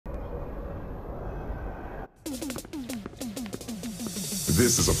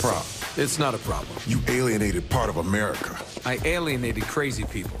This is a problem. It's not a problem. You alienated part of America. I alienated crazy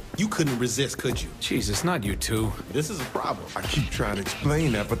people. You couldn't resist, could you? Jesus, not you two. This is a problem. I keep trying to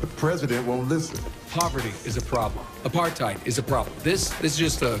explain that, but the president won't listen. Poverty is a problem. Apartheid is a problem. This is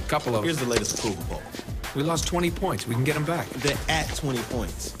just a couple of... Here's the latest approval poll. We lost 20 points. We can get them back. They're at 20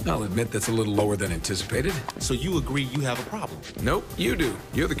 points. I'll admit that's a little lower than anticipated. So you agree you have a problem? Nope, you do.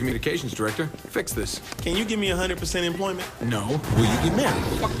 You're the communications director. Fix this. Can you give me 100% employment? No. Will you get married?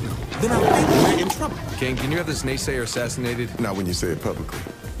 Fuck no. Then I think we're in trouble. King, can you have this naysayer assassinated? Not when you say it publicly.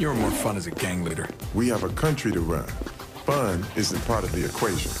 You're more fun as a gang leader. We have a country to run. Fun isn't part of the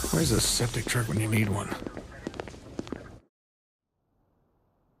equation. Where's a septic truck when you need one?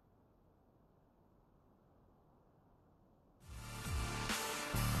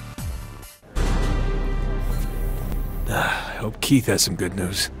 I hope Keith has some good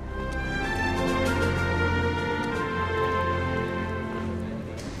news.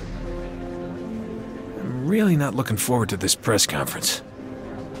 I'm really not looking forward to this press conference.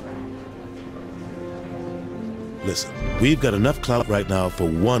 Listen, we've got enough clout right now for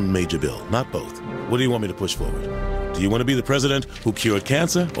one major bill, not both. What do you want me to push forward? Do you want to be the president who cured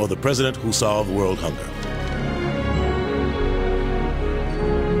cancer or the president who solved world hunger?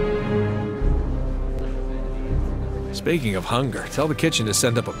 Speaking of hunger, tell the kitchen to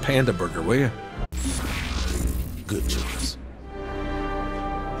send up a panda burger, will you? Good choice.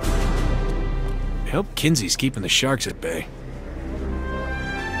 I hope Kinsey's keeping the sharks at bay.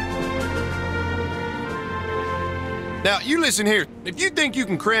 Now, you listen here. If you think you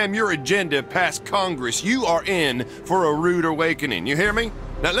can cram your agenda past Congress, you are in for a rude awakening. You hear me?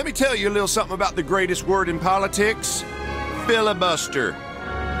 Now, let me tell you a little something about the greatest word in politics. Filibuster.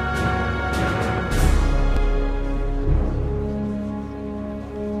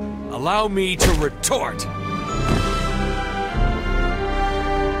 Allow me to retort.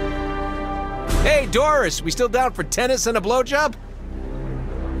 Hey, Doris, we still down for tennis and a blowjob?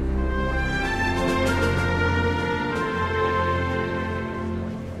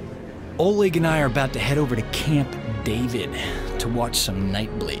 Oleg and I are about to head over to Camp David to watch some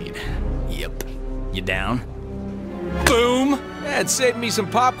Nightblade. Yep. You down? Boom! That saved me some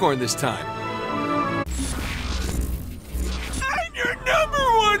popcorn this time. I'm your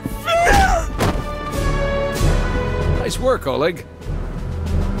 #1 fan! Nice work, Oleg.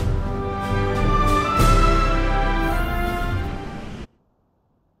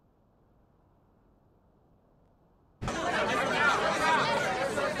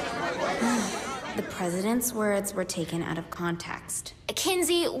 The president's words were taken out of context.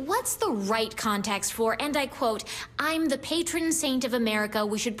 Kinsey, what's the right context for, and I quote, "I'm the patron saint of America.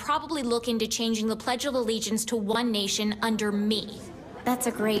 We should probably look into changing the Pledge of Allegiance to one nation under me"? That's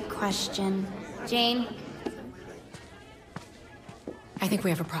a great question. Jane? I think we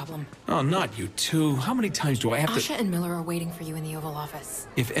have a problem. Oh, not you two. How many times do I have Asha to... and Miller are waiting for you in the Oval Office.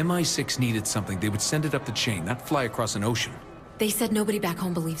 If MI6 needed something, they would send it up the chain, not fly across an ocean. They said nobody back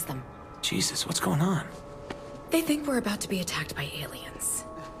home believes them. Jesus, what's going on? They think we're about to be attacked by aliens.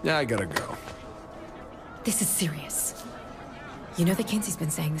 Yeah, I gotta go. This is serious. You know that Kinsey's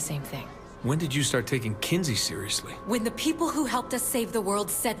been saying the same thing. When did you start taking Kinsey seriously? When the people who helped us save the world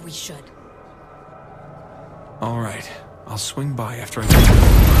said we should. All right, I'll swing by after I...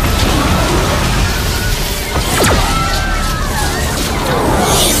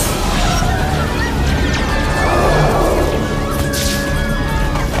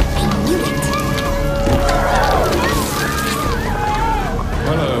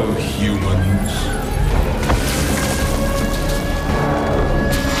 Hello, humans.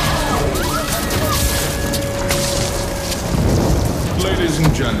 Ladies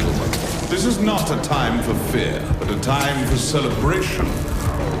and gentlemen, this is not a time for fear, but a time for celebration.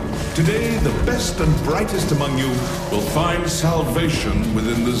 Today, the best and brightest among you will find salvation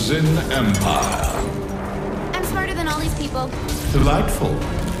within the Zin Empire. I'm smarter than all these people. Delightful.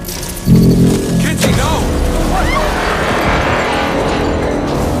 Kinsey, no!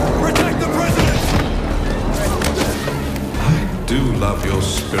 Protect the president! I do love your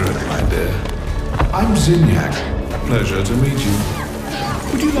spirit, my dear. I'm Zinyak. Pleasure to meet you.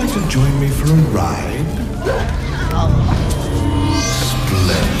 Would you like to join me for a ride?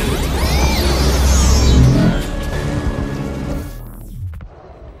 Splendid.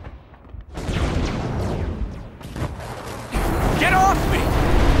 Get off me!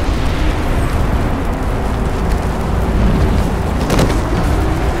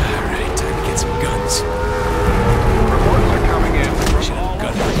 Alright, time to get some guns. Reports are coming in Should have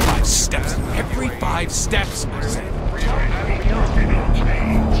gun every 5 steps. Every 5 steps, I said.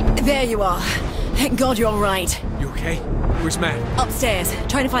 There you are. Thank God you're right. You okay? Where's Matt? Upstairs,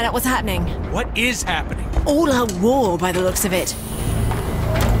 trying to find out what's happening. What is happening? All out war by the looks of it.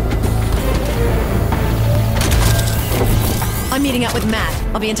 I'm meeting up with Matt.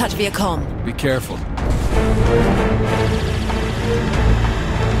 I'll be in touch via comm. Be careful.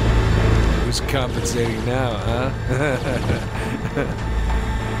 Who's compensating now, huh?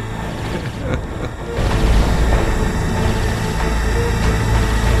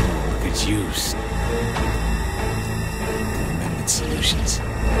 Look at you. Amendment Solutions.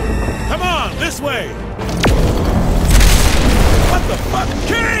 Come on, this way! What the fuck?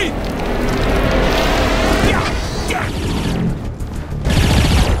 Kitty!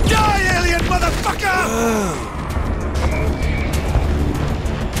 Die, alien motherfucker!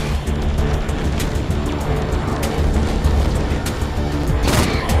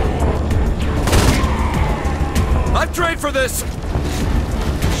 I've trained for this!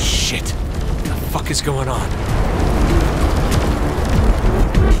 Shit. What the fuck is going on?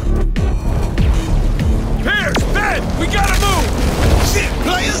 Pierce! Ben! We gotta move! Shit,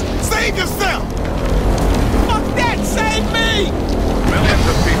 players! Save yourself! Fuck that! Save me! Millions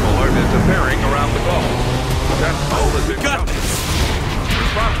of people are disappearing around the globe. That toll is incoming.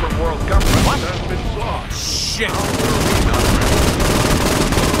 Response from world governments has been slow. Shit!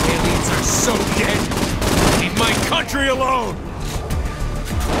 Aliens are so dead! Leave my country alone!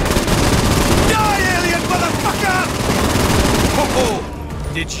 Die, alien motherfucker! Ho-ho!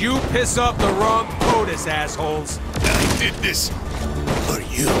 Did you piss off the wrong POTUS, assholes? I did this for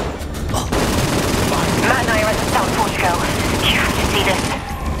you. Matt and I are at the South Portico. You have to see this.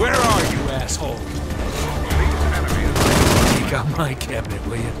 Where are you, asshole? Take out my cabinet,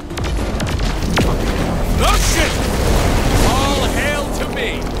 will you? Oh shit! All hail to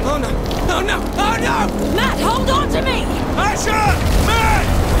me! Oh no! Oh no! Oh no! Matt, hold on to me! Asha! Matt!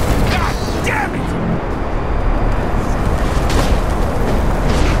 God damn it!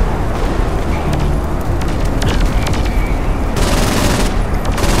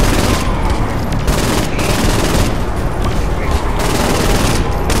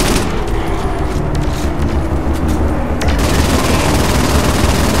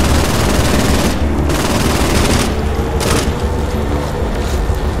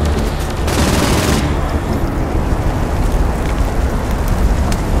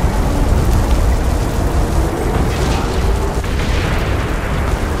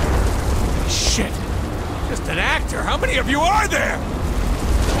 How many of you are there?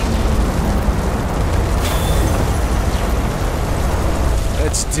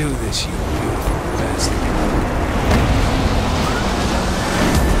 Let's do this, you beautiful bastard.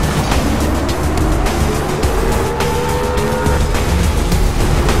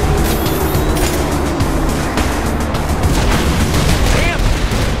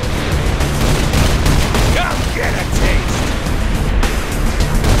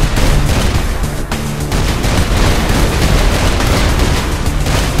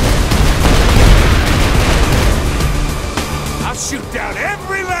 Shoot down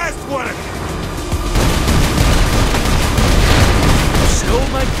every last one of you! You stole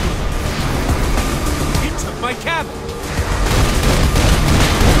my key. You took my cabin.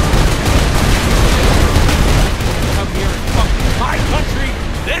 Come here and fuck my country.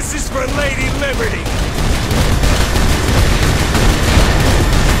 This is for Lady Liberty.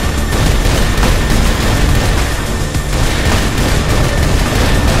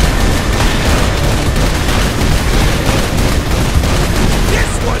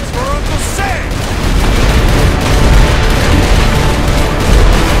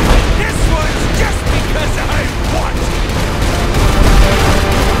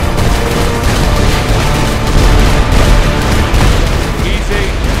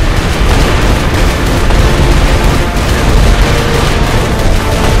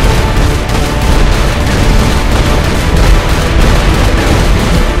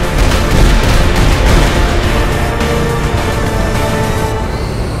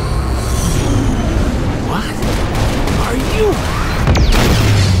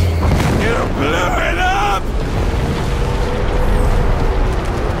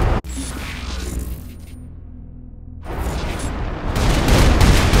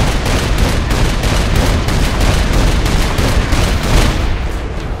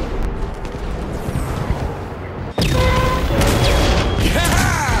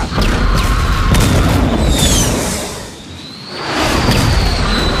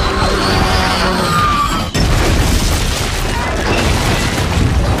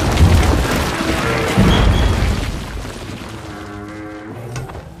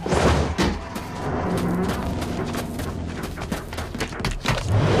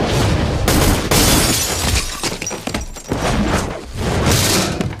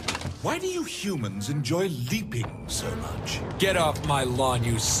 humans enjoy leaping so much? Get off my lawn,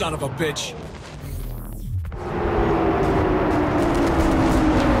 you son of a bitch!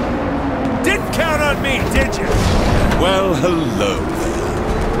 Didn't count on me, did you? Well, hello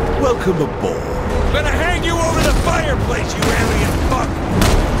there. Welcome aboard. Gonna hang you over the fireplace, you alien fuck!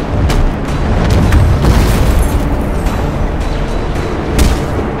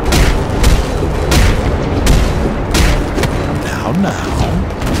 Now,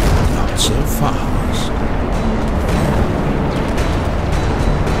 not so fast.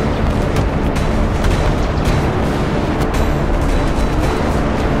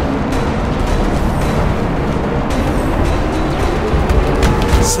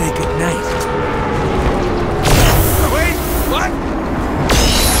 Say goodnight. Wait, what?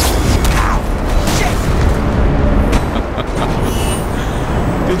 Ow! Shit!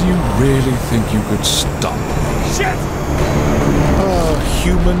 Did you really think you could stop me? Shit!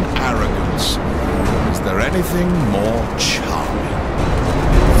 Human arrogance. Is there anything more charming?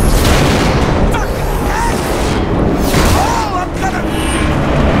 Oh, I'm gonna...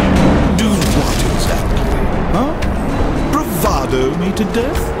 Do what exactly? Huh? Bravado me to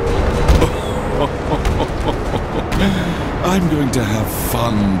death? I'm going to have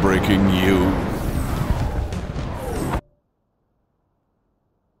fun breaking you.